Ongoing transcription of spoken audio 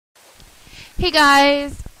Hey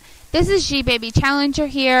guys, this is G-Baby Challenger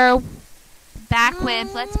here, back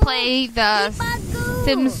with Let's Play the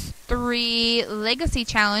Sims 3 Legacy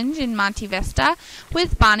Challenge in Monte Vista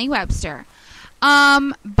with Bonnie Webster.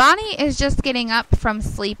 Bonnie is just getting up from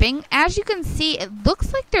sleeping. As you can see, it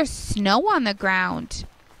looks like there's snow on the ground.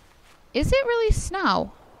 Is it really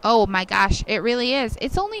snow? Oh my gosh, it really is.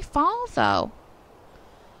 It's only fall though.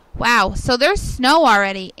 Wow, so there's snow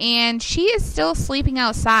already, and she is still sleeping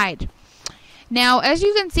outside. Now, as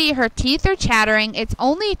you can see, her teeth are chattering. It's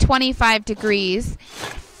only 25 degrees,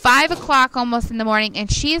 5 o'clock almost in the morning, and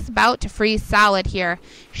she is about to freeze solid here.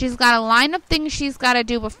 She's got a line of things she's got to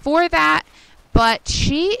do before that, but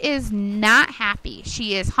she is not happy.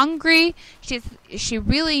 She is hungry. She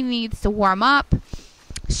really needs to warm up.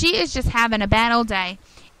 She is just having a bad old day,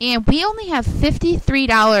 and we only have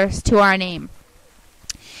 $53 to our name.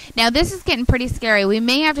 Now, this is getting pretty scary. We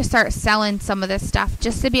may have to start selling some of this stuff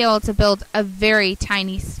just to be able to build a very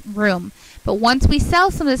tiny room. But once we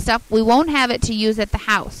sell some of this stuff, we won't have it to use at the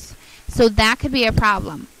house. So that could be a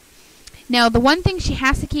problem. Now, the one thing she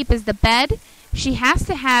has to keep is the bed. She has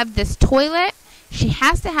to have this toilet. She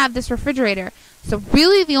has to have this refrigerator. So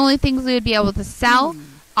really the only things we would be able to sell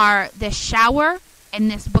are this shower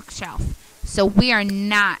and this bookshelf. So we are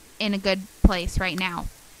not in a good place right now.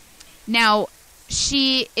 Now,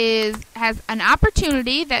 she has an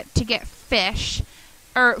opportunity to get fish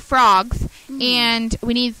or frogs, and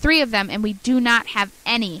we need 3 of them, and we do not have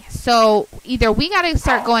any. So either we got to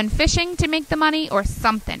start going fishing to make the money or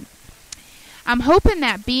something. I'm hoping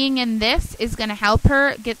that being in this is going to help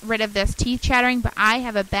her get rid of this teeth chattering, but I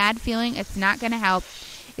have a bad feeling it's not going to help.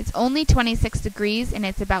 It's only 26 degrees, and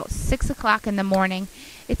it's about 6 o'clock in the morning.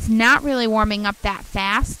 It's not really warming up that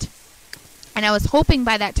fast. And I was hoping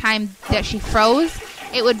by that time that she froze,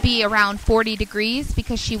 it would be around 40 degrees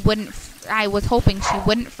because I was hoping she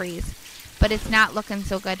wouldn't freeze. But it's not looking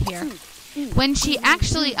so good here. When she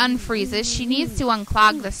actually unfreezes, she needs to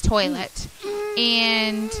unclog this toilet.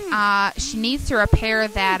 And she needs to repair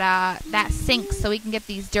that sink so we can get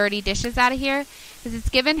these dirty dishes out of here. Because it's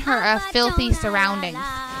given her a filthy surroundings.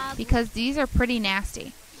 Because these are pretty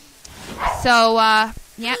nasty. So,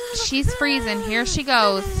 yeah, she's freezing. Here she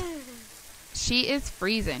goes. She is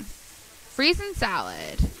freezing. Freezing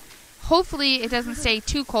solid. Hopefully it doesn't stay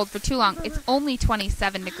too cold for too long. It's only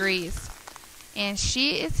 27 degrees. And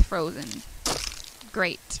she is frozen.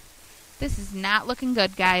 Great. This is not looking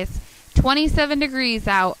good, guys. 27 degrees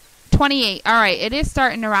out. 28. Alright, it is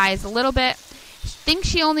starting to rise a little bit. I think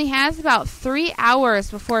she only has about 3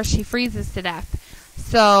 hours before she freezes to death.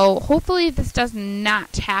 So hopefully this does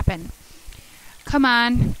not happen. Come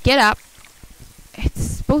on, get up. It's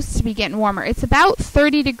supposed to be getting warmer. It's about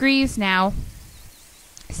 30 degrees now.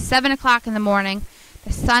 7 o'clock in the morning.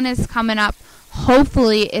 The sun is coming up.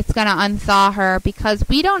 Hopefully it's going to unthaw her because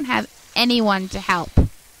we don't have anyone to help.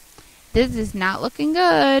 This is not looking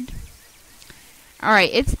good.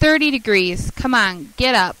 Alright, it's 30 degrees. Come on,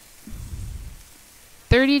 get up.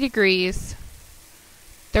 30 degrees.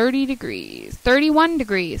 30 degrees. 31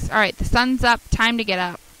 degrees. Alright, the sun's up. Time to get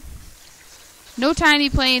up. No time to be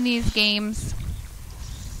playing these games.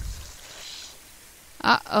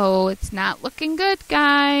 Uh-oh, it's not looking good,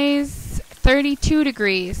 guys. 32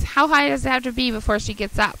 degrees. How high does it have to be before she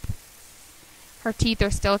gets up? Her teeth are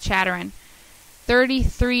still chattering.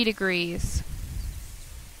 33 degrees.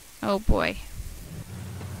 Oh, boy.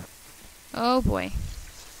 Oh, boy.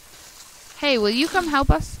 Hey, will you come help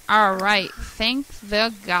us? All right. Thank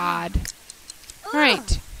the God. All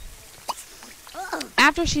right.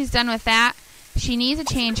 After she's done with that, she needs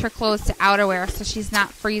to change her clothes to outerwear so she's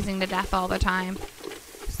not freezing to death all the time.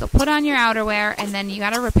 So put on your outerwear, and then you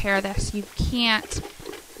got to repair this. You can't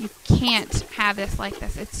have this like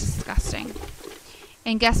this. It's disgusting.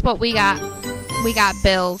 And guess what we got? We got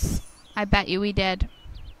bills. I bet you we did.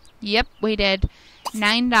 Yep, we did.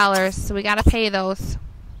 $9, so we got to pay those.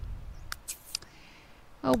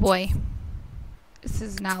 Oh boy. This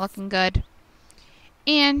is not looking good.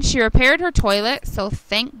 And she repaired her toilet, so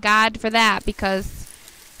thank God for that because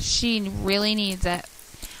she really needs it.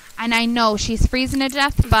 And I know she's freezing to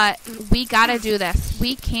death, but we gotta do this.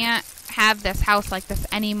 We can't have this house like this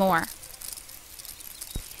anymore.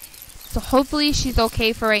 So hopefully she's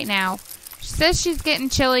okay for right now. She says she's getting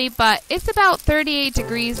chilly, but it's about 38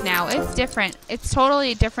 degrees now. It's different. It's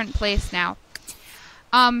totally a different place now.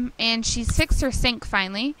 And she's fixed her sink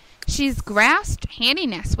finally. She's grasped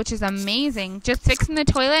handiness, which is amazing. Just fixing the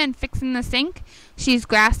toilet and fixing the sink, she's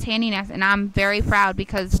grasped handiness, and I'm very proud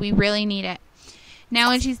because we really need it.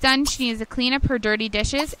 Now when she's done, she needs to clean up her dirty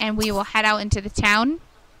dishes, and we will head out into the town.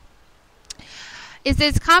 It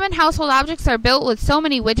says common household objects are built with so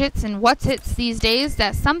many widgets and what's hits these days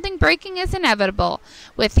that something breaking is inevitable.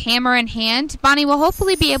 With hammer in hand, Bonnie will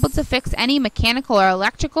hopefully be able to fix any mechanical or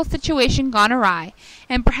electrical situation gone awry,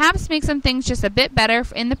 and perhaps make some things just a bit better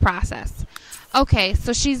in the process. Okay,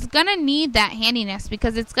 so she's going to need that handiness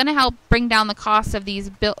because it's going to help bring down the cost of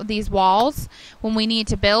these walls when we need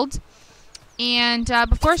to build. And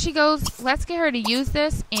before she goes, let's get her to use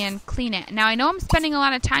this and clean it. Now, I know I'm spending a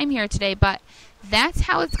lot of time here today, but that's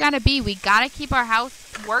how it's got to be. We got to keep our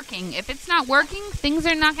house working. If it's not working, things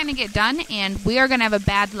are not going to get done, and we are going to have a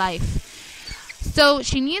bad life. So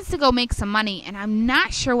she needs to go make some money, and I'm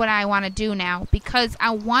not sure what I want to do now because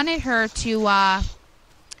I wanted her to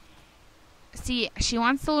see, she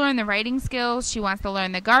wants to learn the writing skills. She wants to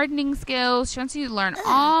learn the gardening skills. She wants to learn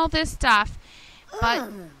all this stuff, but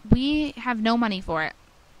we have no money for it.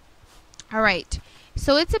 All right.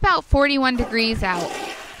 So it's about 41 degrees out.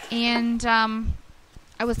 And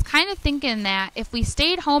I was kind of thinking that if we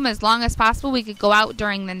stayed home as long as possible, we could go out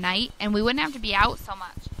during the night and we wouldn't have to be out so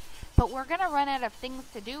much. But we're going to run out of things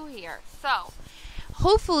to do here. So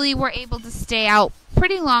hopefully we're able to stay out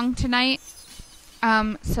pretty long tonight.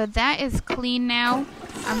 So that is clean now.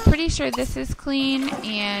 I'm pretty sure this is clean,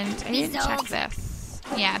 and I didn't check this.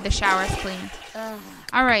 Yeah, the shower's clean.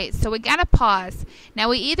 Alright, so we gotta pause. Now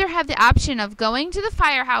we either have the option of going to the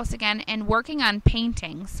firehouse again and working on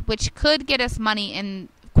paintings, which could get us money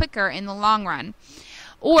quicker in the long run.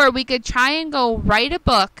 Or we could try and go write a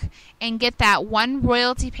book and get that one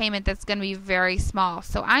royalty payment that's going to be very small.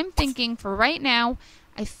 So I'm thinking for right now,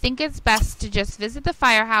 I think it's best to just visit the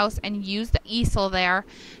firehouse and use the easel there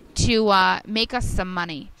to make us some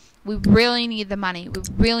money. We really need the money. We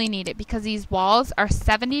really need it because these walls are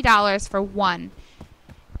 $70 for one.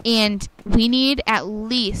 And we need at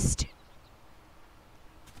least,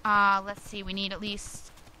 let's see, we need at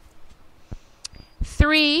least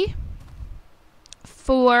 3,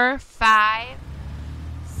 4, 5,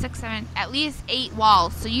 6, 7, at least 8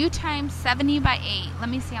 walls. So you times 70 by 8. Let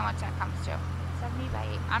me see how much that comes to. 70 by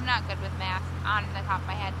 8. I'm not good with math on the top of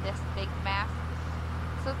my head, this big math.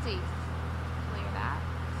 So let's see. Clear that.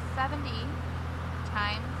 70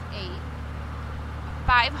 times 8.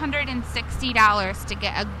 $560 to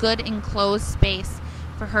get a good enclosed space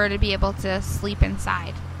for her to be able to sleep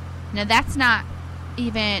inside. Now that's not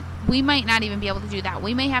even, we might not even be able to do that.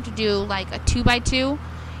 We may have to do like a 2x2,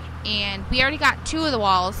 and we already got 2 of the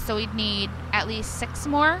walls, so we'd need at least 6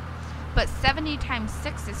 more. But 70 times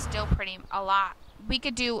 6 is still a lot. We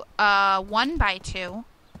could do 1x2.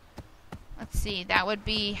 Let's see, that would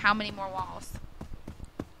be how many more walls?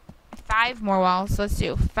 5 more walls. Let's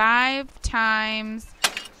do 5 times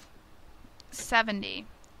 70.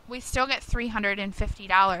 We still get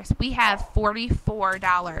 $350. We have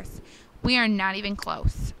 $44. We are not even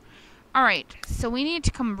close. Alright, so we need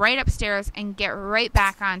to come right upstairs and get right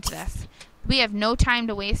back onto this. We have no time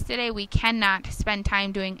to waste today. We cannot spend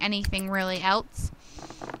time doing anything really else.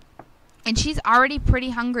 And she's already pretty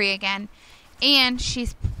hungry again. And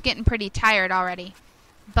she's getting pretty tired already.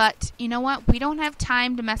 But you know what? We don't have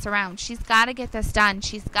time to mess around. She's got to get this done.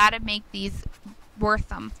 She's got to make these worth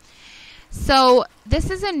them. So this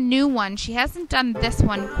is a new one. She hasn't done this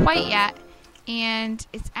one quite yet. And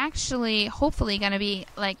it's actually hopefully going to be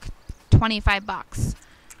like $25.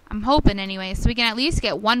 I'm hoping anyway. So we can at least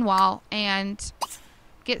get one wall and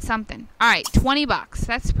get something. Alright, $20.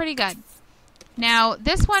 That's pretty good. Now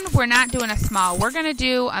this one we're not doing a small. We're going to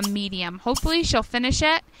do a medium. Hopefully she'll finish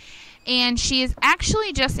it. And she has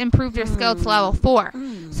actually just improved her skill to level 4.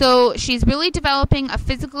 So she's really developing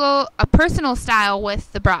a personal style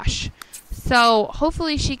with the brush. So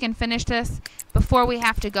hopefully she can finish this before we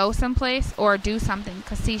have to go someplace or do something.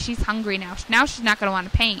 Because see, she's hungry now. Now she's not going to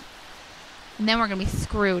want to paint. And then we're going to be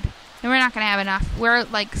screwed. And we're not going to have enough. We're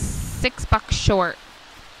like $6 short.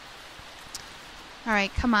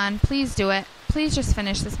 Alright, come on. Please do it. Please just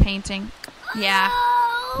finish this painting. Yeah.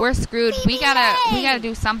 We're screwed. We gotta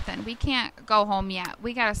do something. We can't go home yet.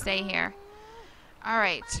 We gotta stay here.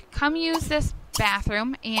 Alright. Come use this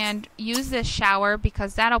bathroom and use this shower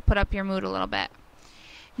because that'll put up your mood a little bit.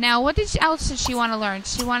 Now, what else did she want to learn?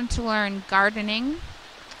 She wanted to learn gardening.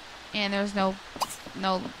 And there's no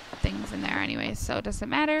things in there anyway, so it doesn't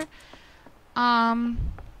matter.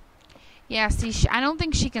 Yeah, see, I don't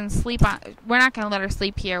think she can sleep we're not going to let her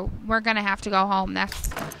sleep here. We're going to have to go home. That's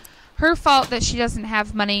her fault that she doesn't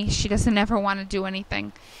have money. She doesn't ever want to do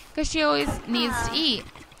anything because she always needs to eat.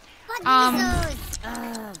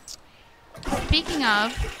 Speaking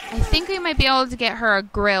of, I think we might be able to get her a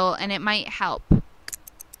grill and it might help.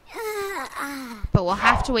 But we'll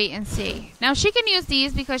have to wait and see. Now she can use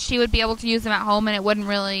these because she would be able to use them at home and it wouldn't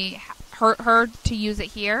really hurt her to use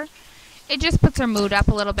it here. It just puts her mood up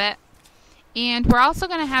a little bit. And we're also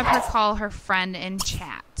going to have her call her friend in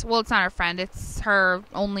chat. Well, it's not her friend. It's her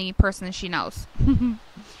only person she knows.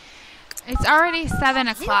 It's already 7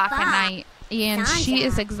 o'clock at night, and she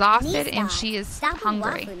is exhausted and she is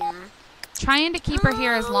hungry. Trying to keep her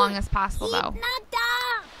here as long as possible, though.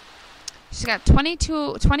 She's got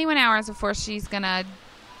 21 hours before she's going to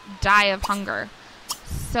die of hunger.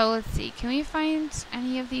 So let's see. Can we find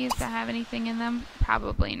any of these that have anything in them?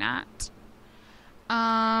 Probably not.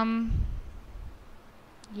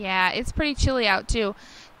 Yeah, it's pretty chilly out, too.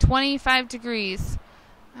 25 degrees.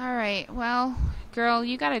 All right, well, girl,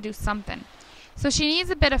 you got to do something. So she needs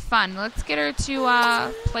a bit of fun. Let's get her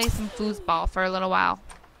to play some foosball for a little while.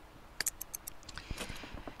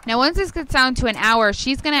 Now, once this gets down to an hour,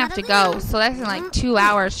 she's going to have to go. So that's in like 2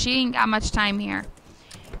 hours. She ain't got much time here.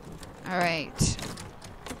 All right.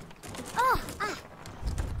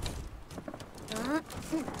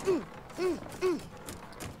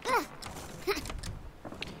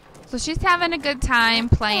 So she's having a good time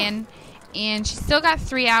playing, and she's still got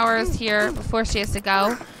 3 hours here before she has to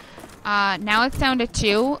go. Now it's down to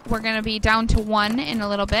 2. We're going to be down to 1 in a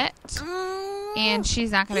little bit, and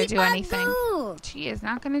she's not going to do anything. She is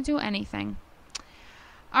not going to do anything.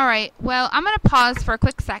 All right, well, I'm going to pause for a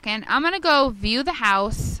quick second. I'm going to go view the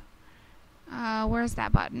house. Where's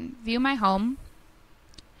that button? View my home.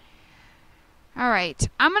 All right,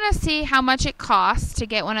 I'm going to see how much it costs to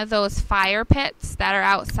get one of those fire pits that are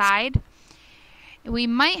outside. We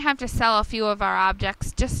might have to sell a few of our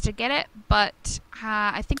objects just to get it, but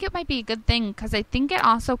I think it might be a good thing because I think it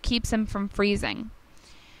also keeps them from freezing.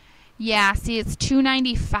 Yeah, see, it's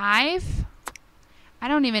 $2.95. I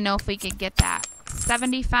don't even know if we could get that.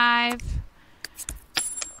 $75,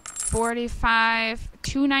 $45,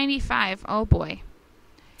 $2.95. Oh, boy.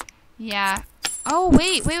 Yeah. Oh,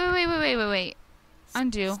 wait.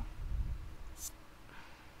 Undo.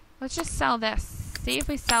 Let's just sell this. See if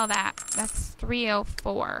we sell that. That's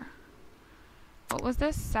 $304. What was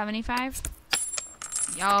this? $75?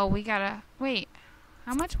 Yo, we gotta... Wait.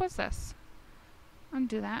 How much was this?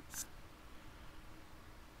 Undo that.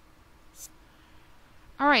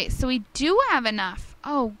 Alright, so we do have enough.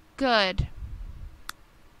 Oh, good.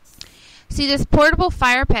 See, this portable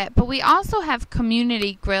fire pit, but we also have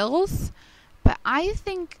community grills. But I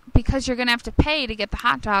think because you're going to have to pay to get the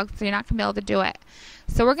hot dogs, so you're not going to be able to do it.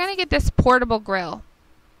 So we're going to get this portable grill.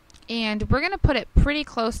 And we're going to put it pretty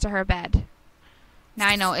close to her bed. Now,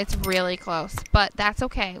 I know it's really close, but that's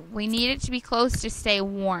okay. We need it to be close to stay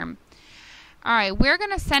warm. Alright, we're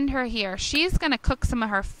going to send her here. She's going to cook some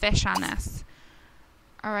of her fish on this.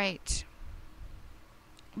 Alright.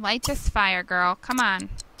 Light this fire, girl. Come on.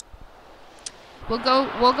 We'll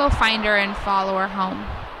go find her and follow her home.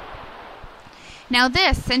 Now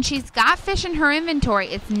this, since she's got fish in her inventory,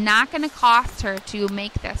 it's not going to cost her to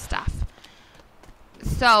make this stuff.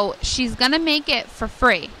 So she's going to make it for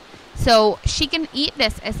free. So she can eat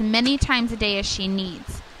this as many times a day as she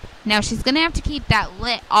needs. Now she's going to have to keep that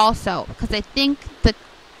lit also, because I think the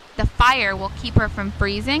fire will keep her from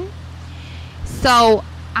freezing. So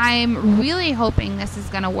I'm really hoping this is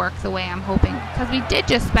going to work the way I'm hoping, because we did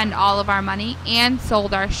just spend all of our money and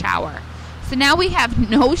sold our shower. So now we have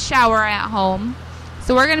no shower at home,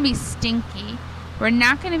 so we're going to be stinky. We're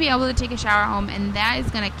not going to be able to take a shower at home, and that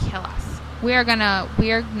is going to kill us. We're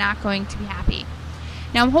not going to be happy.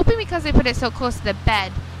 Now I'm hoping because they put it so close to the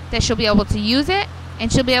bed that she'll be able to use it,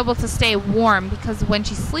 and she'll be able to stay warm, because when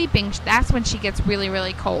she's sleeping, that's when she gets really,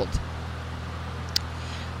 really cold.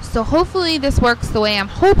 So hopefully this works the way I'm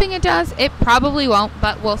hoping it does. It probably won't,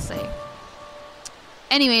 but we'll see.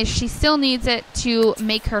 Anyways, she still needs it to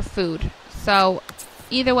make her food. So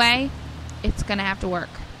either way, it's going to have to work.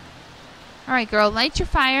 Alright, girl, light your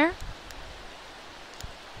fire.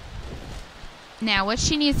 Now, what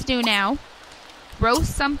she needs to do now,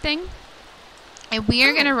 roast something. And we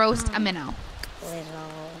are going to roast a minnow.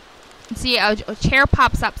 See, a chair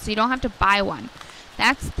pops up, so you don't have to buy one.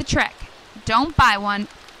 That's the trick. Don't buy one.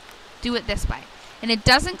 Do it this way. And it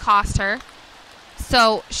doesn't cost her.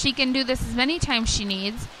 So she can do this as many times she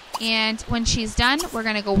needs. And when she's done, we're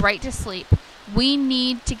going to go right to sleep. We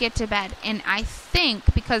need to get to bed. And I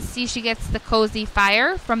think, because, see, she gets the cozy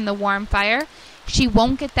fire from the warm fire, she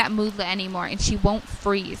won't get that moodlet anymore, and she won't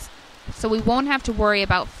freeze. So we won't have to worry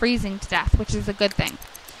about freezing to death, which is a good thing.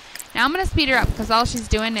 Now I'm going to speed her up, because all she's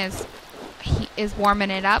doing is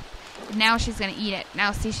warming it up. Now she's going to eat it.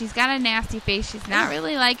 Now, see, she's got a nasty face. She's not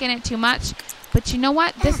really liking it too much. But you know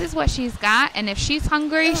what? This is what she's got, and if she's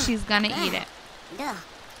hungry, she's going to eat it.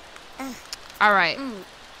 All right.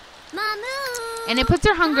 And it puts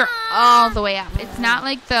her hunger all the way up. It's not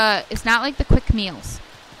like the quick meals.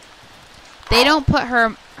 They don't put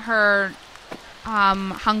her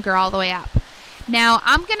hunger all the way up. Now,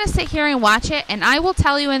 I'm going to sit here and watch it, and I will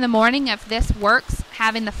tell you in the morning if this works,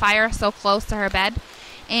 having the fire so close to her bed,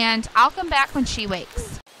 and I'll come back when she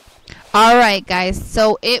wakes. Alright, guys,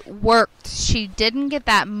 so it worked. She didn't get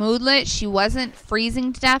that moodlet. She wasn't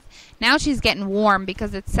freezing to death. Now she's getting warm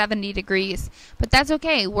because it's 70 degrees. But that's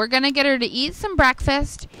okay. We're going to get her to eat some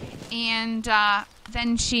breakfast, and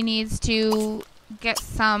then she needs to get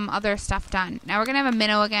some other stuff done. Now we're going to have a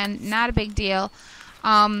minnow again. Not a big deal.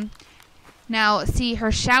 Now, see,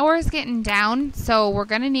 her shower is getting down, so we're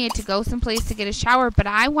going to need to go someplace to get a shower, but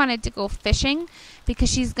I wanted to go fishing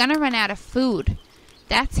because she's going to run out of food.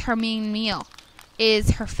 That's her main meal,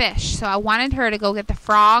 is her fish. So I wanted her to go get the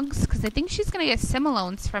frogs because I think she's going to get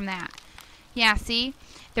similones from that. Yeah, see,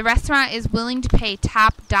 the restaurant is willing to pay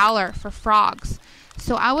top dollar for frogs.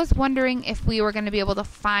 So I was wondering if we were going to be able to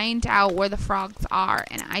find out where the frogs are,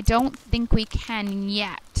 and I don't think we can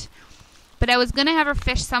yet. But I was going to have her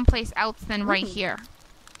fish someplace else than right here,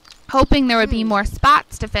 hoping there would be more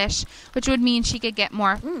spots to fish, which would mean she could get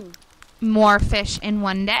more fish in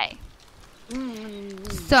one day.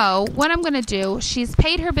 So what I'm going to do, she's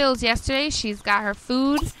paid her bills yesterday. She's got her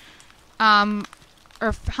food. Her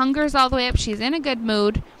hunger's all the way up. She's in a good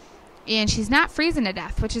mood. And she's not freezing to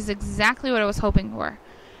death, which is exactly what I was hoping for.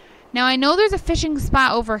 Now, I know there's a fishing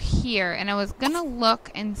spot over here, and I was going to look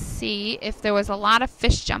and see if there was a lot of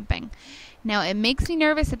fish jumping. Now, it makes me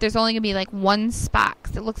nervous that there's only going to be like one spot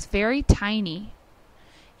because it looks very tiny.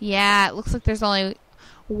 Yeah, it looks like there's only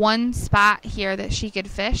one spot here that she could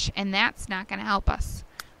fish, and that's not going to help us.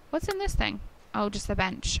 What's in this thing? Oh, just a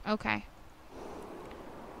bench. Okay.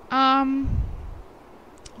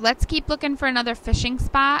 Let's keep looking for another fishing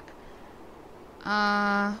spot.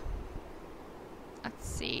 Let's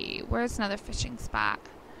see. Where's another fishing spot?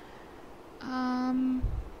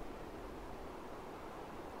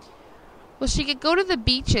 Well, she could go to the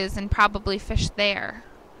beaches and probably fish there.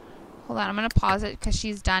 Hold on, I'm going to pause it because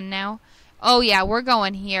she's done now. Oh, yeah, we're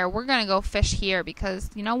going here. We're going to go fish here because,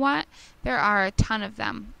 you know what? There are a ton of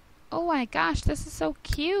them. Oh, my gosh, this is so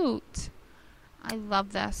cute. I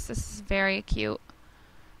love this. This is very cute.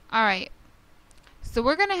 All right. So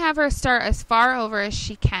we're going to have her start as far over as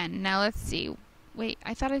she can. Now, let's see. Wait,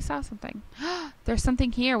 I thought I saw something. There's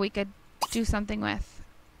something here we could do something with.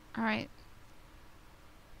 All right.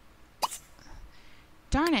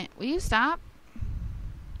 Darn it. Will you stop?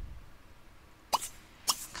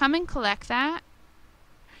 Come and collect that.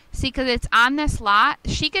 See, because it's on this lot.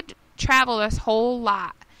 She could travel this whole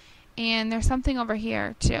lot. And there's something over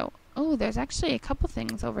here, too. Oh, there's actually a couple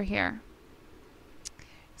things over here.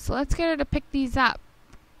 So let's get her to pick these up.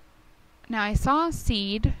 Now, I saw a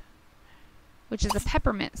seed, which is a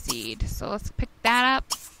peppermint seed. So let's pick that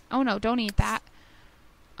up. Oh, no, don't eat that.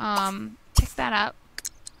 Pick that up.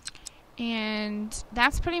 And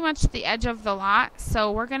that's pretty much the edge of the lot.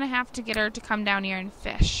 So we're going to have to get her to come down here and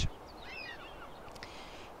fish.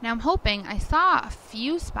 Now, I'm hoping I saw a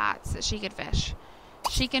few spots that she could fish.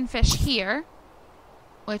 She can fish here,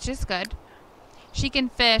 which is good. She can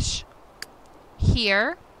fish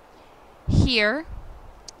here, here,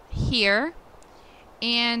 here,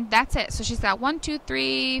 and that's it. So she's got 1, 2,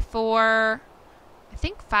 3, 4, I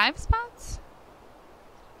think 5 spots?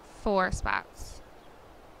 4 spots.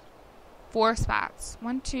 4 spots.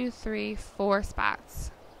 1, 2, 3, 4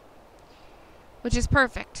 spots. Which is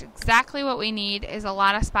perfect. Exactly what we need is a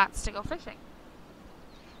lot of spots to go fishing.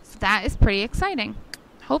 So that is pretty exciting.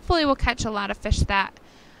 Hopefully we'll catch a lot of fish that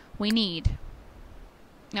we need.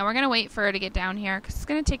 Now we're going to wait for her to get down here because it's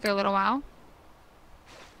going to take her a little while.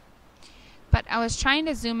 But I was trying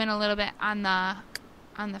to zoom in a little bit on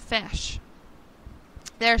the fish.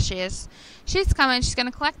 There she is. She's coming. She's going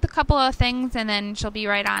to collect a couple of things and then she'll be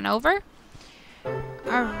right on over.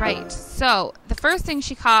 Alright, so the first thing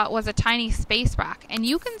she caught was a tiny space rock, and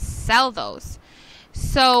you can sell those.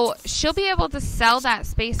 So she'll be able to sell that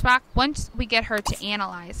space rock once we get her to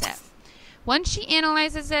analyze it. Once she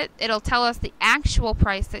analyzes it, it'll tell us the actual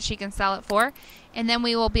price that she can sell it for, and then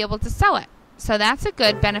we will be able to sell it. So that's a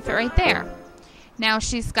good benefit right there. Now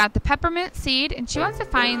she's got the peppermint seed, and she wants to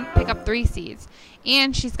pick up 3 seeds.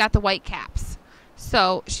 And she's got the white caps.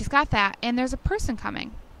 So she's got that, and there's a person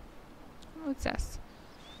coming. What's this?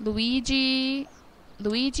 Luigi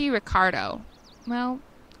Riccardo. Well,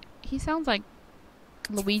 he sounds like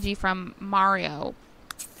Luigi from Mario.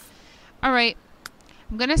 Alright.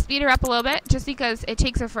 I'm going to speed her up a little bit just because it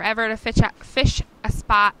takes her forever to fish a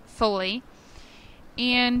spot fully.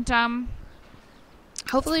 And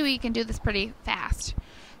hopefully we can do this pretty fast.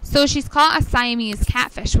 So she's caught a Siamese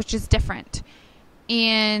catfish, which is different.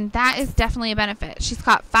 And that is definitely a benefit. She's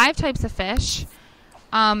caught 5 types of fish.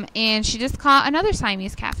 And she just caught another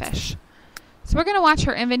Siamese catfish. So we're going to watch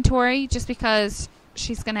her inventory just because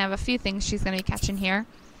she's going to have a few things she's going to be catching here.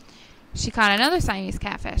 She caught another Siamese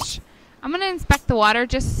catfish. I'm going to inspect the water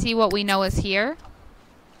just to see what we know is here.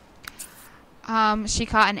 She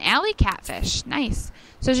caught an alley catfish. Nice.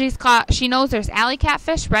 So she knows there's alley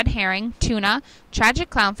catfish, red herring, tuna,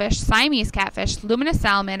 tragic clownfish, Siamese catfish, luminous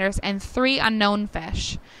salamanders, and 3 unknown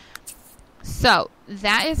fish. So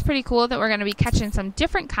that is pretty cool that we're going to be catching some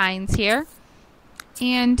different kinds here.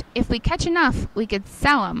 And if we catch enough, we could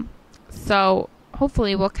sell them. So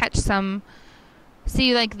hopefully we'll catch some.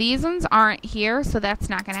 See, like these ones aren't here, so that's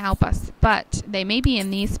not going to help us. But they may be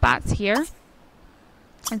in these spots here.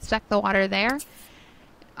 Inspect the water there.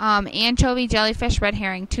 Anchovy, jellyfish, red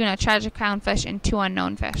herring, tuna, tragic clownfish, and 2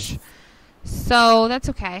 unknown fish. So that's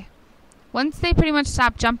okay. Once they pretty much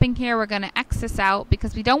stop jumping here, we're going to X this out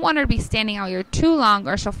because we don't want her to be standing out here too long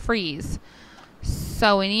or she'll freeze.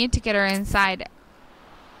 So we need to get her inside.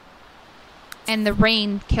 And the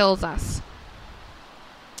rain kills us.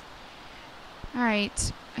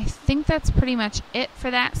 Alright, I think that's pretty much it for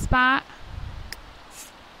that spot.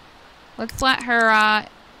 Let's let her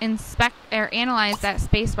inspect or analyze that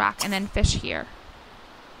space rock and then fish here.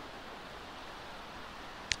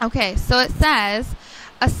 Okay, so it says,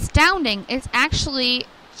 astounding, it's actually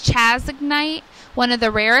chazognite, one of the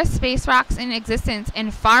rarest space rocks in existence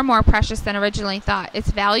and far more precious than originally thought. It's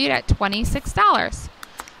valued at $26.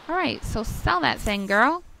 Alright, so sell that thing,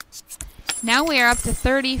 girl. Now we are up to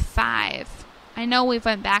 35. I know we've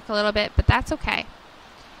went back a little bit, but that's okay.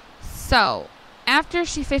 So, after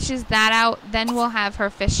she fishes that out, then we'll have her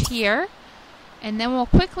fish here. And then we'll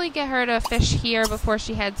quickly get her to fish here before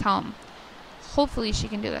she heads home. Hopefully she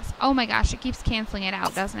can do this. Oh my gosh, it keeps canceling it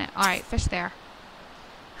out, doesn't it? Alright, fish there.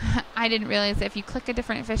 I didn't realize that if you click a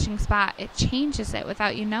different fishing spot, it changes it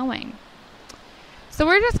without you knowing. So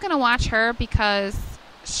we're just going to watch her because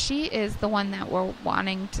she is the one that we're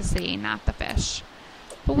wanting to see, not the fish.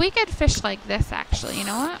 But we could fish like this, actually. You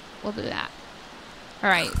know what? We'll do that.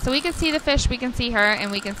 Alright, so we can see the fish, we can see her,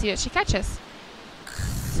 and we can see what she catches.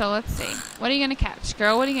 So let's see. What are you going to catch?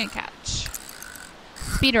 Girl, what are you going to catch?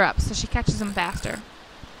 Speed her up so she catches them faster.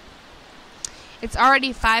 It's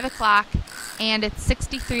already 5 o'clock, and it's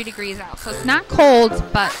 63 degrees out. So it's not cold,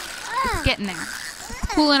 but it's getting there.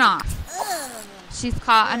 It's cooling off. She's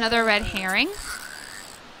caught another red herring.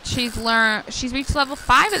 She's reached level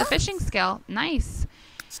 5 of the fishing skill. Nice.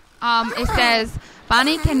 It says,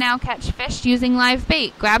 Bonnie can now catch fish using live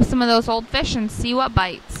bait. Grab some of those old fish and see what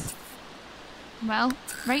bites. Well,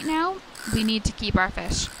 right now, we need to keep our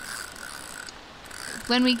fish.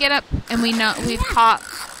 When we get up and we know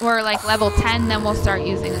we're like level 10, then we'll start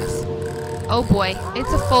using this. Oh boy,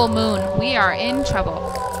 it's a full moon. We are in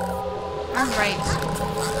trouble. Alright.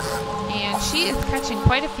 And she is catching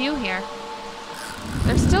quite a few here.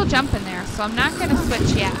 They're still jumping there, so I'm not going to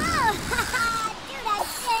switch yet.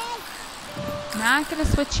 Not going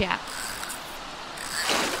to switch yet.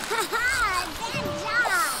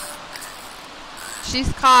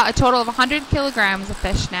 She's caught a total of 100 kilograms of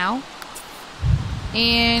fish now.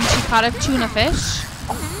 And she caught a tuna fish.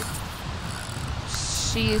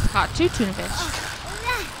 She's caught 2 tuna fish.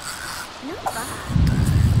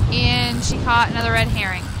 And she caught another red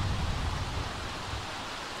herring.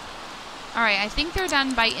 Alright, I think they're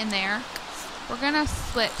done biting there. We're going to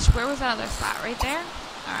switch. Where was that other spot? Right there?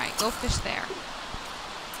 Alright, go fish there.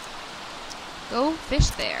 Go fish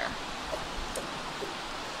there.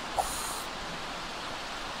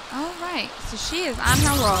 Alright, so she is on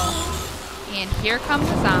her roll. And here comes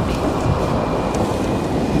the zombies.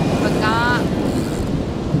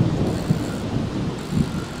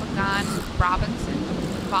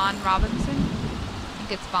 Vaughn Robinson? I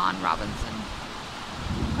think it's Vaughn Robinson.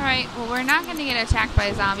 Alright, well we're not going to get attacked by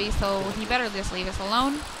a zombie, so he better just leave us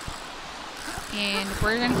alone. And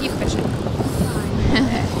we're going to keep fishing.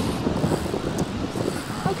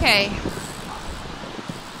 Okay.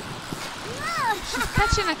 She's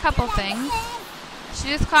catching a couple things. She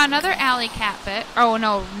just caught another alley catfish. Oh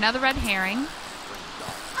no, another red herring.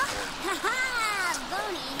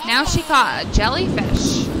 Now she caught a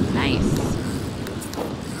jellyfish. Nice.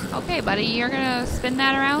 Okay, buddy, you're gonna spin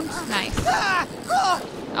that around? Nice.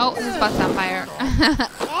 Oh, his butt's on fire.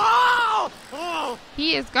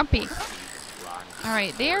 He is grumpy.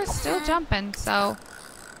 Alright, they are still jumping, so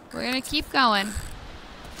we're gonna keep going.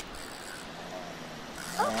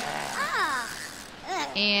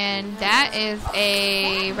 And that is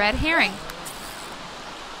a red herring.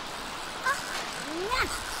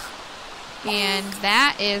 And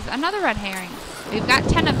that is another red herring. We've got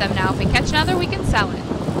 10 of them now. If we catch another, we can sell it.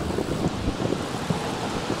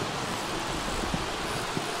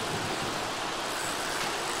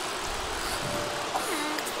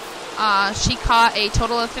 She caught a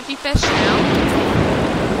total of 50 fish now.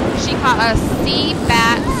 She caught a sea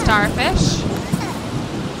bat starfish.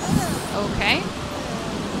 Okay.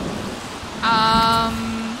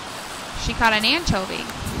 She caught an anchovy.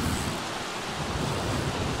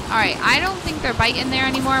 Alright, I don't think they're biting there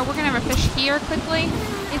anymore. We're going to have a fish here quickly.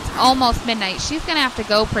 It's almost midnight. She's going to have to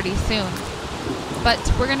go pretty soon. But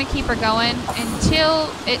we're going to keep her going until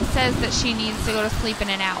it says that she needs to go to sleep in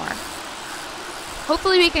an hour.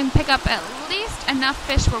 Hopefully we can pick up at least enough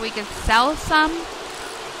fish where we can sell some,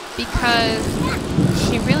 because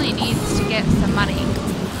she really needs to get some money.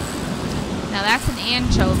 Now that's an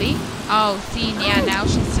anchovy. Oh, see, yeah, now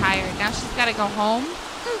she's tired. Now she's got to go home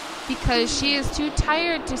because she is too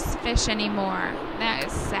tired to fish anymore. That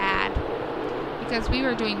is sad, because we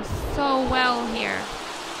were doing so well here.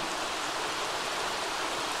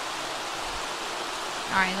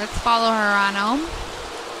 Alright, let's follow her on home.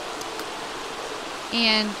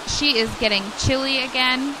 And she is getting chilly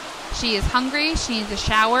again. She is hungry. She needs a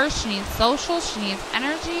shower. She needs social. She needs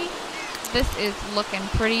energy. This is looking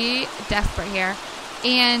pretty desperate here.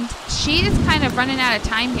 And she is kind of running out of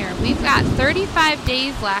time here. We've got 35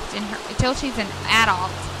 days left in her until she's an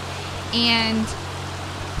adult. And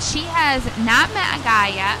she has not met a guy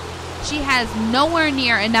yet. She has nowhere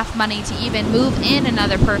near enough money to even move in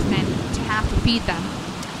another person to have to feed them.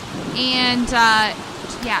 And,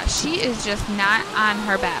 yeah, she is just not on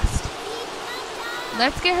her best.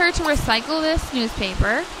 Let's get her to recycle this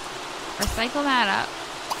newspaper. Recycle that up.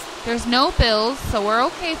 There's no bills, so we're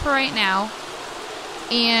okay for right now.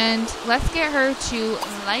 And let's get her to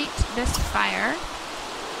light this fire.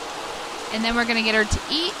 And then we're going to get her to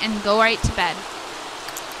eat and go right to bed.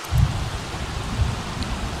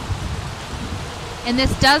 And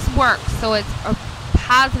this does work, so it's a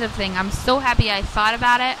positive thing. I'm so happy I thought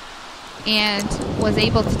about it and was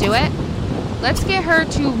able to do it. Let's get her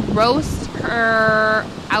to roast her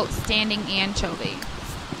outstanding anchovy.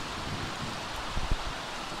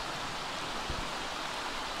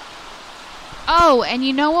 Oh, and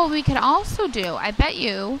you know what we could also do? I bet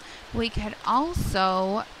you we could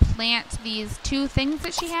also plant these two things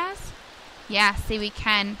that she has. Yeah, see, we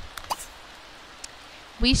can.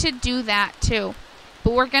 We should do that too.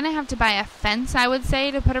 But we're going to have to buy a fence, I would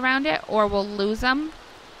say, to put around it, or we'll lose them.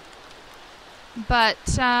 But,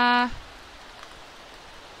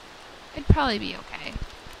 it'd probably be okay.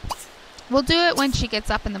 We'll do it when she gets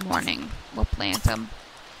up in the morning. We'll plant them.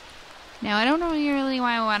 Now, I don't know really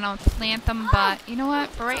why I want to plant them, but you know what?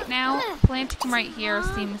 For right now, planting them right here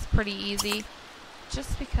seems pretty easy.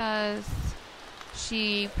 Just because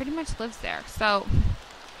she pretty much lives there. So,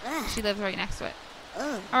 she lives right next to it.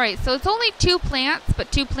 Alright, so it's only 2 plants,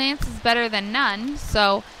 but 2 plants is better than none.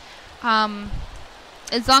 So,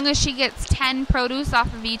 as long as she gets 10 produce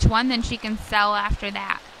off of each one, then she can sell after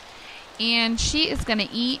that. And she is going to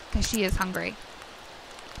eat because she is hungry.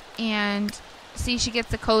 And see, she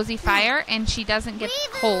gets a cozy fire and she doesn't get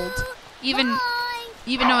cold. Even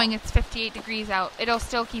knowing it's 58 degrees out, it'll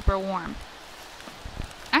still keep her warm.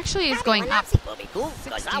 Actually, it's going up 60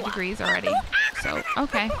 degrees already. So,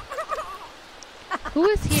 okay. Who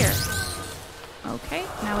is here? Okay,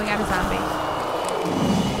 now we got a zombie.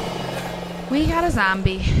 We got a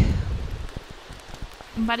zombie.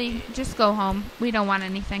 Buddy, just go home. We don't want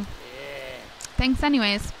anything. Thanks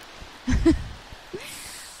anyways.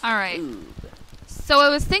 Alright. So I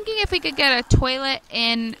was thinking if we could get a toilet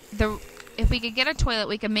in the... If we could get a toilet,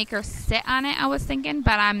 we could make her sit on it, I was thinking,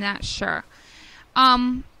 but I'm not sure.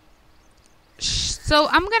 So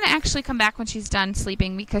I'm going to actually come back when she's done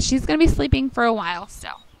sleeping because she's going to be sleeping for a while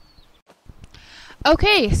still.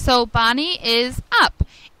 Okay, so Bonnie is up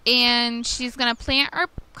and she's going to plant a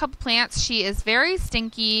couple plants. She is very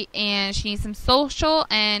stinky and she needs some social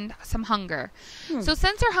and some hunger. So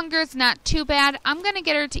since her hunger is not too bad, I'm going to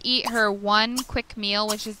get her to eat her one quick meal,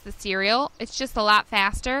 which is the cereal. It's just a lot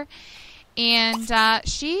faster. And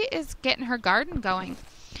she is getting her garden going.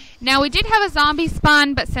 Now, we did have a zombie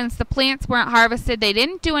spawn, but since the plants weren't harvested, they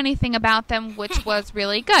didn't do anything about them, which was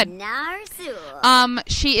really good.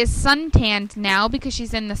 She is suntanned now because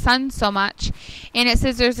she's in the sun so much. And it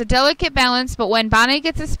says there's a delicate balance, but when Bonnie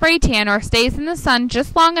gets a spray tan or stays in the sun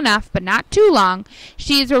just long enough, but not too long,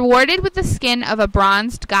 she is rewarded with the skin of a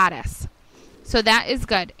bronzed goddess. So that is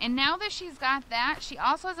good. And now that she's got that, she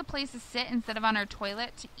also has a place to sit instead of on her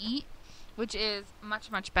toilet to eat, which is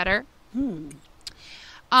much, much better.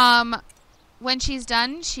 when she's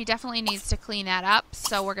done, she definitely needs to clean that up.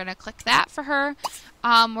 So we're going to click that for her.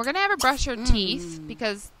 We're going to have her brush her teeth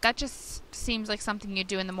because that just seems like something you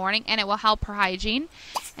do in the morning, and it will help her hygiene.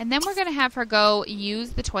 And then we're going to have her go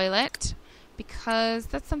use the toilet because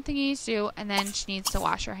that's something you need to do, and then she needs to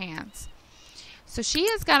wash her hands. So she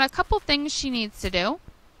has got a couple things she needs to do.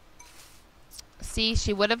 See,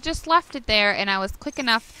 she would have just left it there, and I was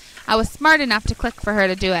smart enough to click for her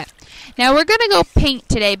to do it. Now we're going to go paint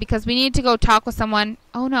today because we need to go talk with someone.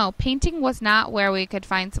 Oh no, painting was not where we could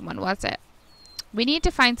find someone, was it? We need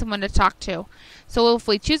to find someone to talk to. So if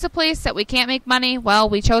we choose a place that we can't make money, well,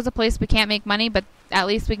 we chose a place we can't make money, but at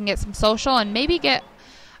least we can get some social and maybe get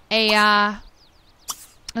a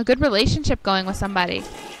good relationship going with somebody.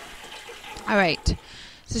 All right.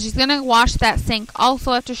 So she's going to wash that sink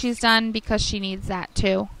also after she's done because she needs that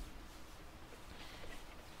too.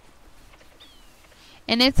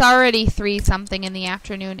 And it's already 3-something in the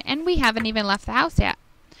afternoon, and we haven't even left the house yet.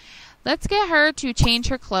 Let's get her to change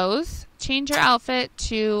her clothes, change her outfit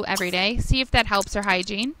to everyday, see if that helps her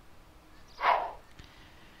hygiene.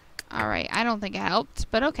 All right, I don't think it helped,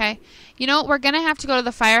 but okay. You know what? We're going to have to go to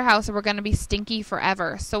the firehouse, or we're going to be stinky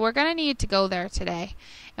forever. So we're going to need to go there today.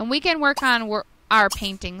 And we can work on our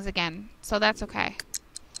paintings again, so that's okay.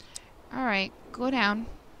 All right, go down.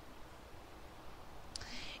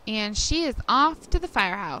 And she is off to the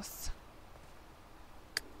firehouse.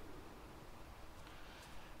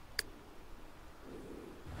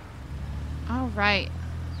 All right.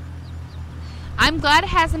 I'm glad it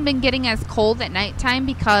hasn't been getting as cold at nighttime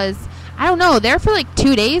because, I don't know, there for like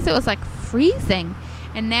 2 days it was like freezing.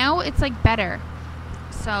 And now it's like better.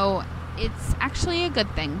 So it's actually a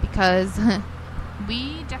good thing because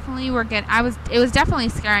we definitely were it was definitely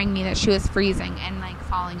scaring me that she was freezing and like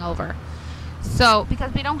falling over. So,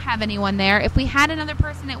 because we don't have anyone there. If we had another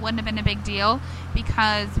person, it wouldn't have been a big deal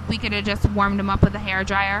because we could have just warmed them up with a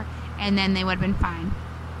hairdryer and then they would have been fine.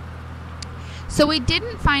 So we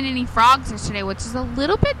didn't find any frogs yesterday, which is a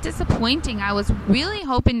little bit disappointing. I was really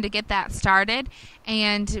hoping to get that started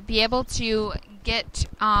and be able to get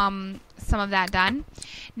some of that done.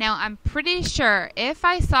 Now, I'm pretty sure, if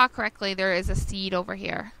I saw correctly, there is a seed over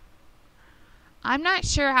here. I'm not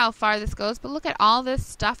sure how far this goes, but look at all this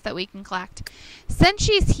stuff that we can collect. Since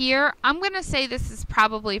she's here, I'm going to say this is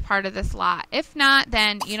probably part of this lot. If not,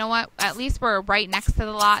 then, you know what? At least we're right next to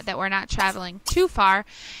the lot that we're not traveling too far.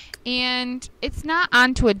 And it's not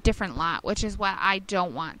onto a different lot, which is what I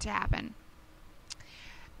don't want to happen.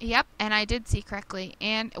 Yep, and I did see correctly.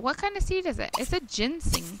 And what kind of seed is it? It's a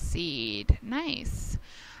ginseng seed. Nice.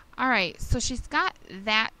 All right, so she's got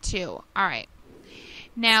that too. All right.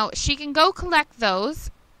 Now, she can go collect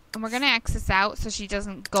those, and we're going to X this out so she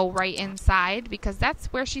doesn't go right inside because that's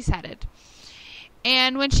where she's headed.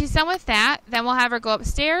 And when she's done with that, then we'll have her go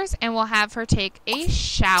upstairs, and we'll have her take a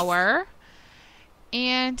shower.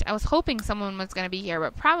 And I was hoping someone was going to be here,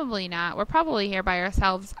 but probably not. We're probably here by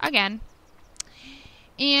ourselves again.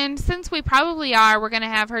 And since we probably are, we're going to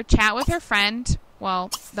have her chat with her friend, well,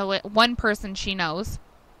 the one person she knows.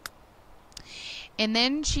 And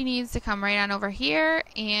then she needs to come right on over here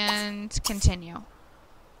and continue.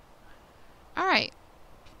 All right.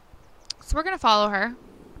 So we're going to follow her.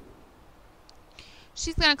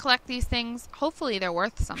 She's going to collect these things. Hopefully they're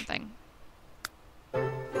worth something.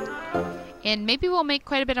 And maybe we'll make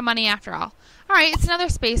quite a bit of money after all. All right, it's another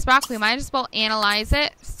space rock. We might as well analyze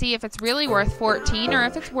it, see if it's really worth 14 or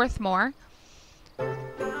if it's worth more.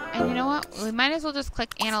 And you know what? We might as well just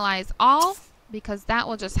click Analyze All because that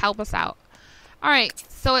will just help us out. All right,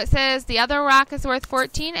 so it says the other rock is worth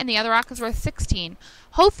 14 and the other rock is worth 16.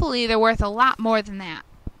 Hopefully they're worth a lot more than that.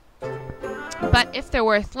 But if they're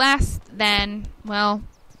worth less, then, well,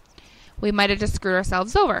 we might have just screwed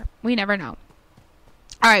ourselves over. We never know.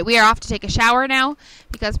 All right, we are off to take a shower now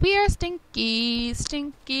because we are stinky,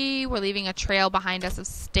 stinky. We're leaving a trail behind us of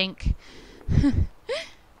stink.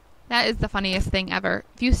 That is the funniest thing ever.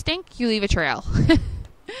 If you stink, you leave a trail.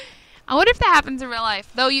 I wonder if that happens in real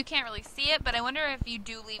life. Though you can't really see it, but I wonder if you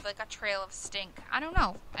do leave like a trail of stink. I don't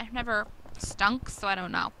know. I've never stunk, so I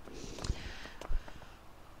don't know.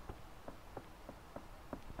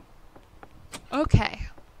 Okay.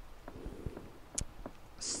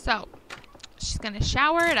 So, she's going to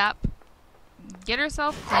shower it up, get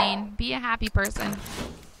herself clean, be a happy person.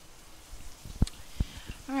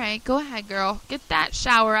 All right, go ahead, girl. Get that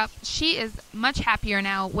shower up. She is much happier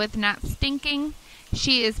now with not stinking.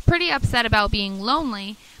 She is pretty upset about being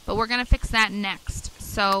lonely, but we're going to fix that next.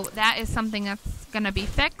 So that is something that's going to be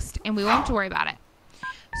fixed, and we won't have to worry about it.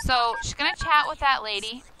 So she's going to chat with that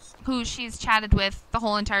lady who she's chatted with the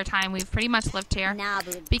whole entire time we've pretty much lived here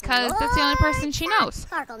because that's the only person she knows.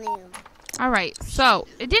 All Alright, so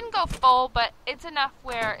it didn't go full, but it's enough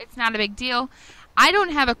where it's not a big deal. I don't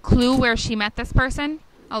have a clue where she met this person.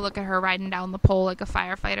 Oh, look at her riding down the pole like a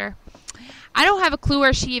firefighter. I don't have a clue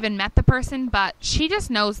where she even met the person, but she just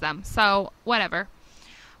knows them, so whatever.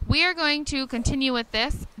 We are going to continue with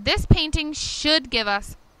this. This painting should give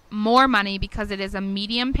us more money because it is a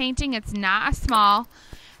medium painting. It's not a small,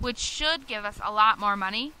 which should give us a lot more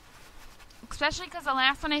money. Especially because the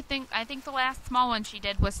last one, I think the last small one she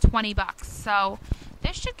did was $20. So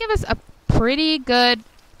this should give us a pretty good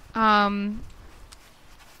amount.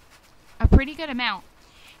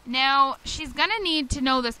 Now, she's going to need to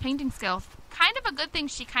know this painting skill. Kind of a good thing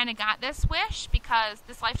she kind of got this wish,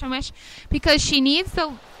 this lifetime wish, because she needs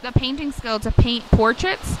the painting skill to paint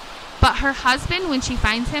portraits, but her husband, when she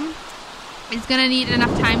finds him, is going to need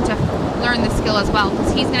enough time to learn the skill as well,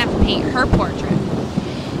 because he's going to have to paint her portrait.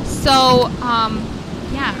 So,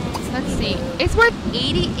 yeah, let's see. It's worth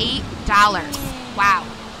 $88. Wow.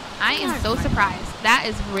 I am so surprised. That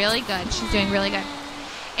is really good. She's doing really good.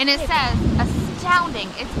 And it says, astounding.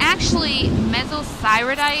 It's actually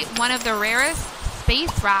mesosiridite, one of the rarest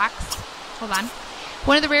space rocks. Hold on.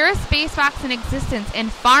 One of the rarest space rocks in existence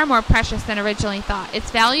and far more precious than originally thought.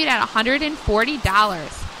 It's valued at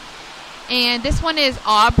 $140. And this one is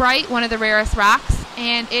aubrite, one of the rarest rocks.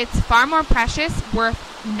 And it's far more precious, worth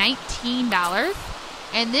 $19.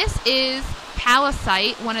 And this is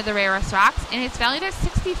palisite, one of the rarest rocks, and it's valued at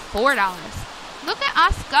 $64. Look at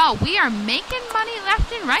us go. We are making money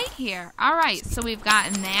left and right here. All right, so we've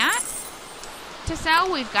gotten that to sell.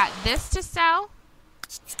 We've got this to sell.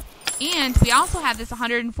 And we also have this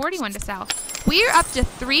 141 to sell. We are up to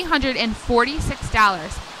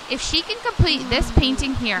 $346. If she can complete this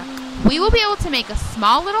painting here, we will be able to make a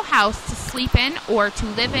small little house to sleep in or to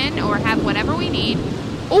live in or have whatever we need.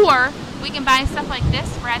 Or we can buy stuff like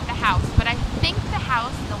this for at the house. But I think the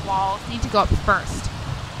house, the walls, need to go up first.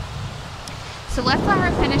 So let's let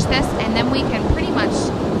her finish this, and then we can pretty much,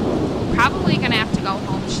 probably going to have to go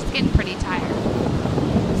home. She's getting pretty tired.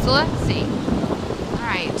 So let's see.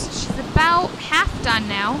 Alright, she's about half done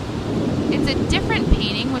now. It's a different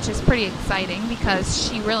painting, which is pretty exciting because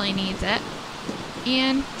she really needs it.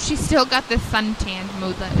 And she's still got this suntanned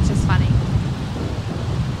moodlet, which is funny.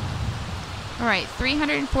 Alright,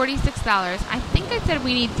 $346. I think I said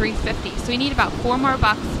we need $350, so we need about $4 more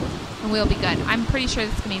and we'll be good. I'm pretty sure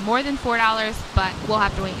this is going to be more than $4, but we'll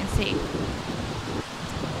have to wait and see.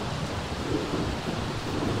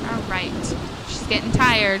 Alright, she's getting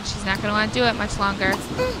tired. She's not going to want to do it much longer.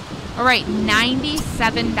 Alright,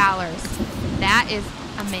 $97. That is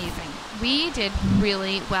amazing. We did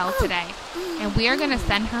really well today, and we are going to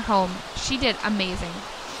send her home. She did amazing.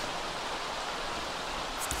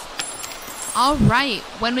 All right,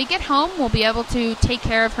 when we get home, we'll be able to take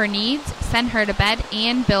care of her needs, send her to bed,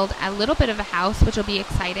 and build a little bit of a house, which will be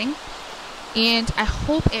exciting. And I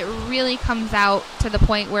hope it really comes out to the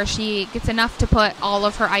point where she gets enough to put all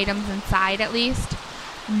of her items inside at least.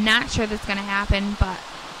 I'm not sure that's going to happen, but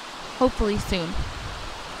hopefully soon.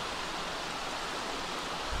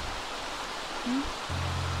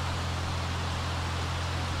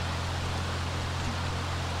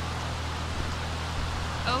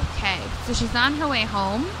 Okay, so she's on her way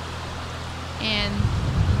home and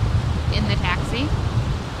in the taxi.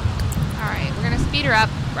 Alright, we're going to speed her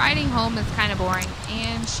up. Riding home is kind of boring.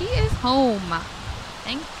 And she is home.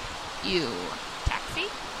 Thank you. Taxi.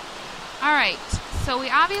 Alright, so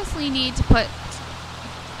we obviously need to put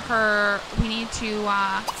her, we need to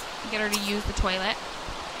get her to use the toilet.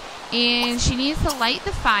 And she needs to light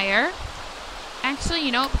the fire. Actually,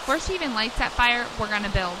 you know, before she even lights that fire, we're going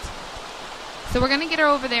to build. So we're going to get her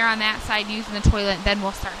over there on that side using the toilet, and then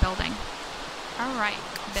we'll start building. Alright,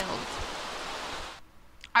 build.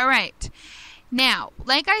 Alright. Now,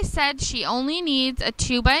 like I said, she only needs a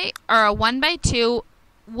 1x2,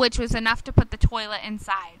 which was enough to put the toilet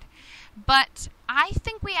inside. But I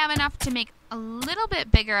think we have enough to make a little bit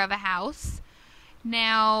bigger of a house.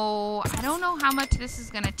 Now, I don't know how much this is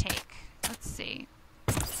going to take. Let's see.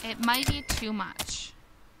 It might be too much.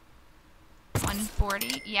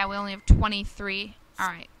 140. Yeah, we only have 23.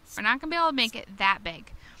 Alright. We're not going to be able to make it that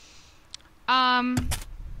big.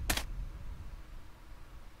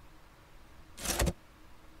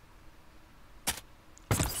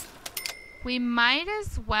 We might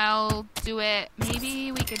as well do it.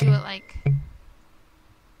 Maybe we could do it like...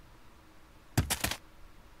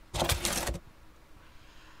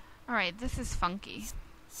 Alright, this is funky.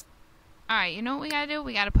 Alright, you know what we gotta do?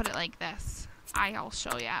 We gotta put it like this. I'll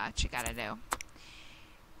show you what you gotta do.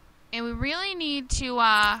 And we really need to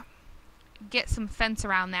get some fence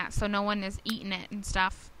around that so no one is eating it and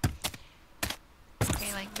stuff.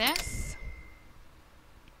 Okay, like this.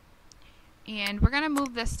 And we're going to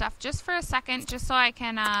move this stuff just for a second, just so I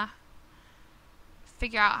can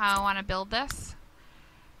figure out how I want to build this.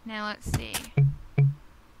 Now let's see.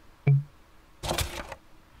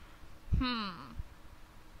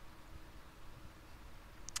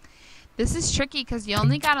 This is tricky because you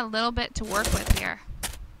only got a little bit to work with here.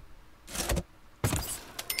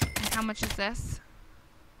 And how much is this?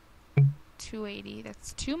 $280.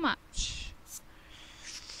 That's too much.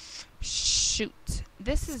 Shoot.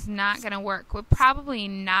 This is not going to work. We're probably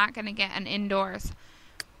not going to get an indoors.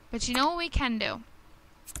 But you know what we can do?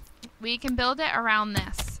 We can build it around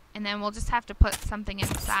this. And then we'll just have to put something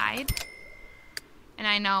inside. And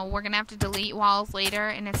I know we're going to have to delete walls later.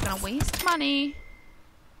 And it's going to waste money.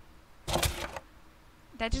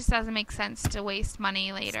 That just doesn't make sense to waste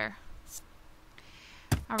money later.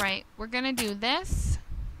 Alright, we're going to do this.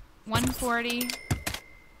 140.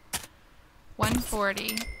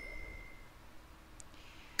 140.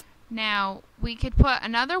 Now, we could put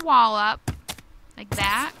another wall up, like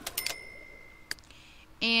that,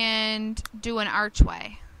 and do an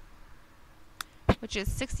archway, which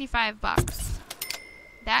is 65 bucks.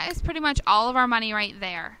 That is pretty much all of our money right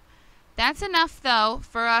there. That's enough, though,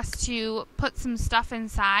 for us to put some stuff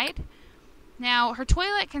inside. Now, her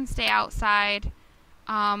toilet can stay outside.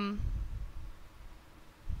 I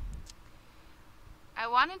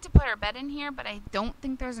wanted to put her bed in here, but I don't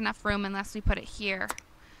think there's enough room unless we put it here.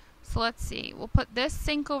 So let's see. We'll put this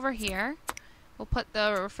sink over here. We'll put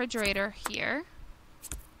the refrigerator here,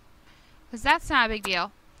 because that's not a big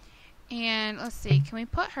deal. And let's see. Can we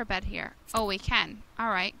put her bed here? Oh, we can. All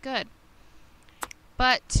right, good.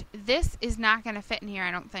 But this is not going to fit in here, I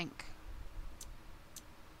don't think.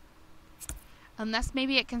 Unless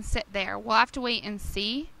maybe it can sit there. We'll have to wait and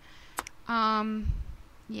see.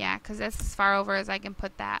 Yeah, because that's as far over as I can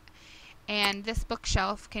put that. And this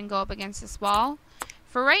bookshelf can go up against this wall.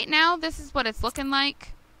 For right now, this is what it's looking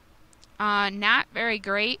like. Not very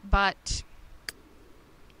great, but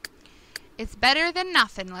it's better than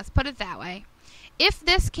nothing. Let's put it that way. If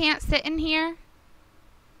this can't sit in here,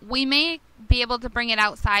 we may be able to bring it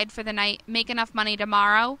outside for the night, make enough money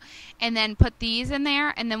tomorrow, and then put these in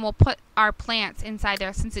there, and then we'll put our plants inside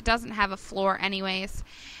there since it doesn't have a floor anyways.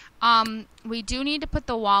 We do need to put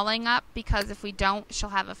the walling up because if we don't, she'll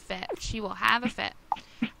have a fit. She will have a fit.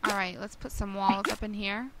 Alright, let's put some walls up in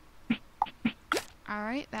here.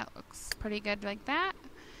 Alright, that looks pretty good like that.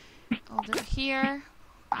 We'll do it here.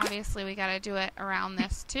 Obviously, we gotta do it around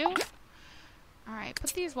this too. Alright,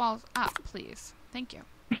 put these walls up, please. Thank you.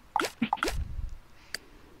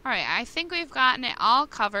 Alright, I think we've gotten it all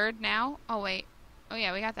covered now. Oh, wait. Oh,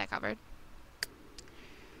 yeah, we got that covered.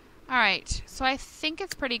 Alright, so I think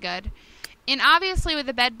it's pretty good. And obviously, with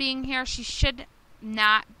the bed being here, she should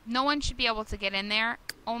not... No one should be able to get in there.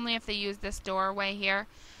 Only if they use this doorway here.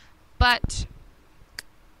 But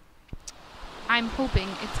I'm hoping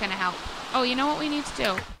it's going to help. Oh, you know what we need to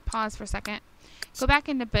do? Pause for a second. Go back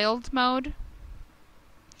into build mode.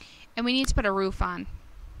 And we need to put a roof on.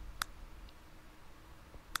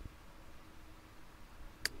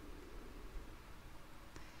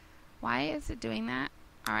 Why is it doing that?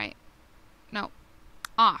 Alright. No.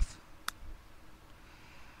 Off.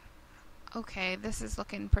 Okay, this is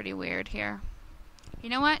looking pretty weird here. You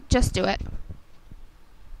know what? Just do it.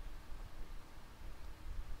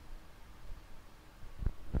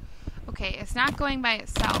 Okay, it's not going by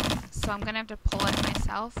itself, so I'm going to have to pull it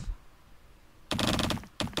myself.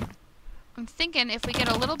 I'm thinking if we get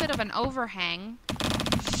a little bit of an overhang,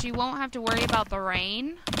 she won't have to worry about the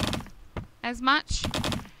rain as much.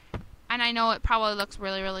 And I know it probably looks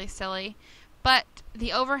really, really silly, but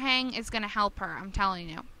the overhang is going to help her, I'm telling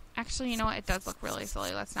you. Actually, you know what? It does look really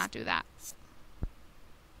silly. Let's not do that.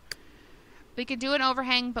 We could do an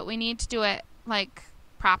overhang, but we need to do it, like,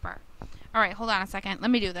 proper. Alright, hold on a second.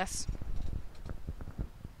 Let me do this.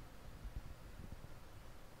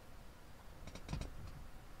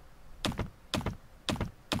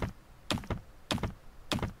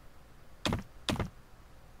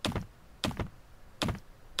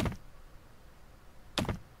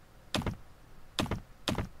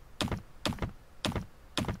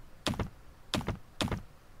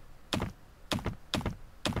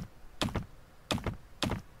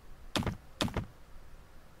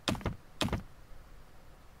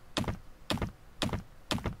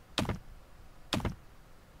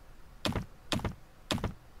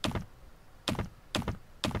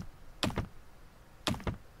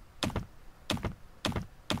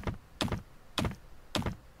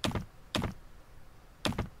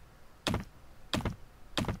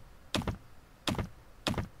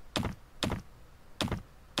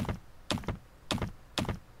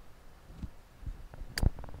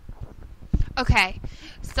 Okay,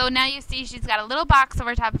 so now you see she's got a little box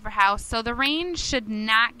over top of her house, so the rain should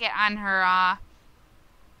not get on her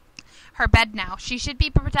bed now. She should be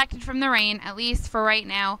protected from the rain, at least for right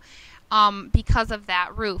now, because of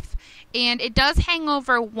that roof. And it does hang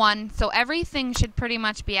over one, so everything should pretty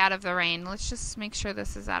much be out of the rain. Let's just make sure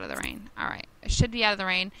this is out of the rain. All right, it should be out of the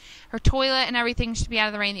rain. Her toilet and everything should be out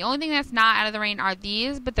of the rain. The only thing that's not out of the rain are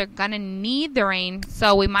these, but they're going to need the rain,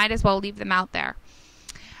 so we might as well leave them out there.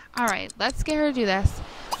 All right, let's get her to do this.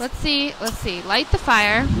 Let's see. Light the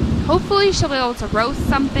fire. Hopefully she'll be able to roast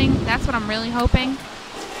something. That's what I'm really hoping.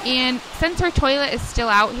 And since her toilet is still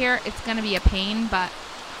out here, it's going to be a pain, but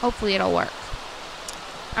hopefully it'll work.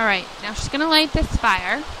 All right, now she's going to light this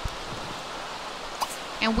fire.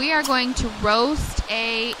 And we are going to roast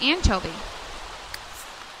a anchovy.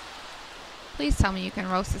 Please tell me you can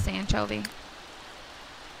roast this anchovy.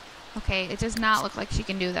 Okay, it does not look like she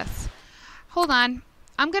can do this. Hold on.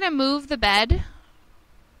 I'm going to move the bed.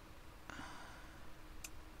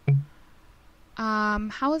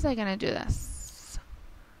 How was I going to do this?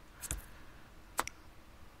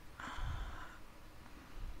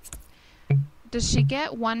 Does she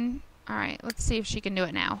get one? All right, let's see if she can do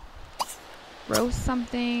it now. Roast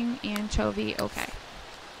something, anchovy, okay.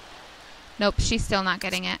 Nope, she's still not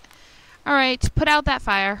getting it. All right, put out that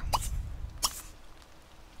fire.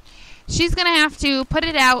 She's going to have to put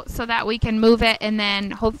it out so that we can move it, and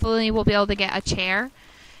then hopefully we'll be able to get a chair.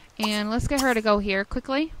 And let's get her to go here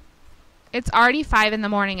quickly. It's already 5 in the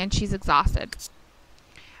morning, and she's exhausted.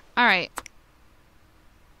 All right.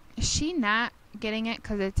 Is she not getting it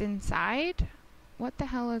because it's inside? What the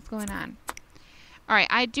hell is going on? All right,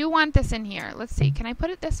 I do want this in here. Let's see. Can I put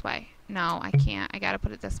it this way? No, I can't. I got to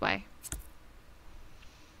put it this way.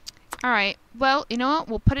 All right, well, you know what?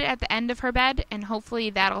 We'll put it at the end of her bed, and hopefully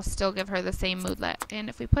that'll still give her the same moodlet. And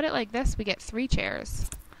if we put it like this, we get 3 chairs.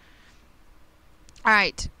 All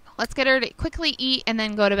right, let's get her to quickly eat and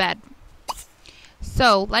then go to bed.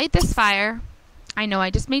 So, light this fire. I know, I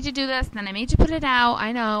just made you do this, and then I made you put it out.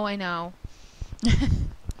 I know.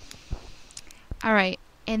 All right,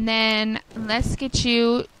 and then let's get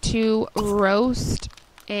you to roast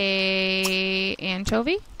a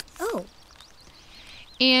anchovy. Oh.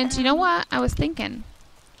 And you know what? I was thinking,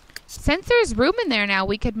 since there's room in there now,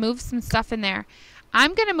 we could move some stuff in there.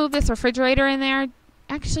 I'm going to move this refrigerator in there.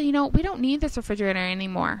 Actually, you know, we don't need this refrigerator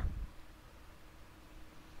anymore.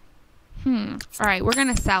 All right, we're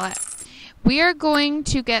going to sell it. We are going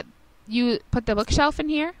to put the bookshelf in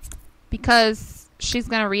here because she's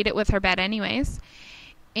going to read it with her bed anyways.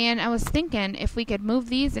 And I was thinking if we could move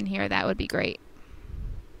these in here, that would be great.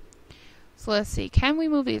 So let's see. Can we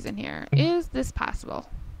move these in here? Is this possible?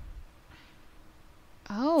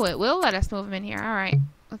 Oh, it will let us move them in here. All right.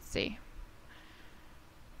 Let's see.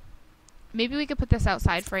 Maybe we could put this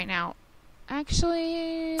outside for right now.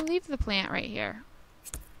 Actually, leave the plant right here.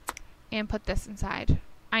 And put this inside.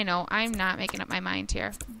 I know. I'm not making up my mind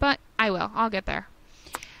here. But I will. I'll get there.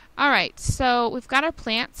 All right. So we've got our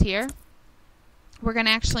plants here. We're going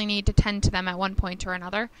to actually need to tend to them at one point or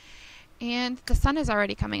another. And the sun is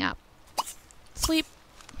already coming up. Sleep.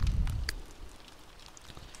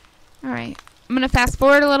 All right. I'm going to fast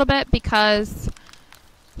forward a little bit because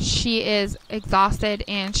she is exhausted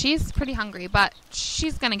and she's pretty hungry, but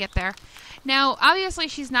she's going to get there. Now, obviously,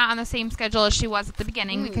 she's not on the same schedule as she was at the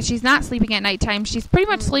beginning because she's not sleeping at nighttime. She's pretty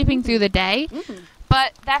much sleeping through the day,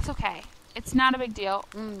 but that's okay. It's not a big deal.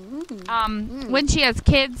 When she has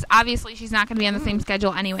kids, obviously, she's not going to be on the same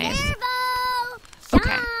schedule anyways.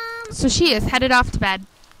 Okay. So she is headed off to bed.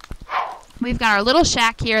 We've got our little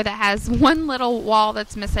shack here that has one little wall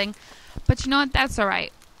that's missing. But you know what? That's all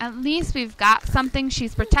right. At least we've got something.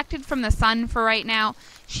 She's protected from the sun for right now.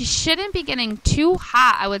 She shouldn't be getting too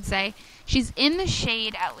hot, I would say. She's in the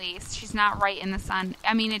shade at least. She's not right in the sun.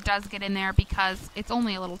 I mean, it does get in there because it's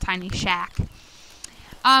only a little tiny shack.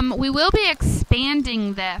 We will be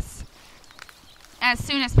expanding this as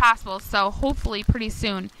soon as possible. So hopefully pretty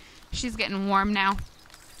soon. She's getting warm now.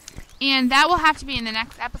 And that will have to be in the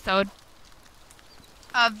next episode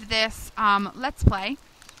of this Let's Play.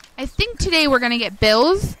 I think today we're going to get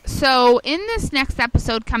bills. So in this next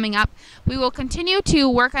episode coming up, we will continue to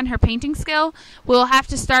work on her painting skill. We'll have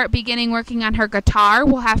to beginning working on her guitar.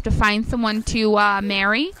 We'll have to find someone to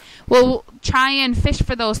marry. We'll try and fish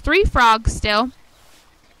for those 3 frogs still.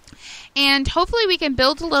 And hopefully we can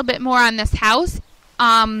build a little bit more on this house.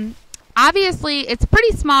 Obviously, it's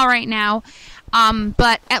pretty small right now,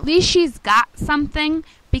 but at least she's got something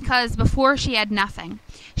because before she had nothing.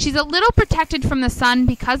 She's a little protected from the sun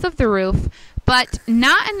because of the roof, but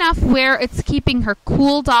not enough where it's keeping her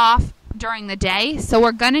cooled off during the day. So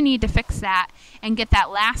we're going to need to fix that and get that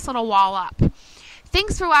last little wall up.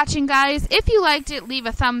 Thanks for watching, guys. If you liked it, leave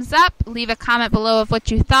a thumbs up, leave a comment below of what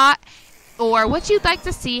you thought, or what you'd like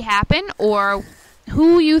to see happen, or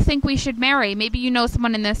who you think we should marry. Maybe you know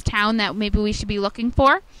someone in this town that maybe we should be looking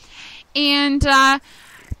for. And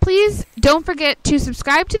please don't forget to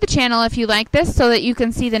subscribe to the channel if you like this, so that you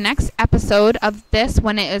can see the next episode of this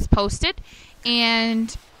when it is posted.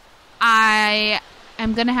 And I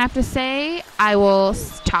am going to have to say I will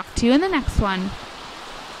talk to you in the next one.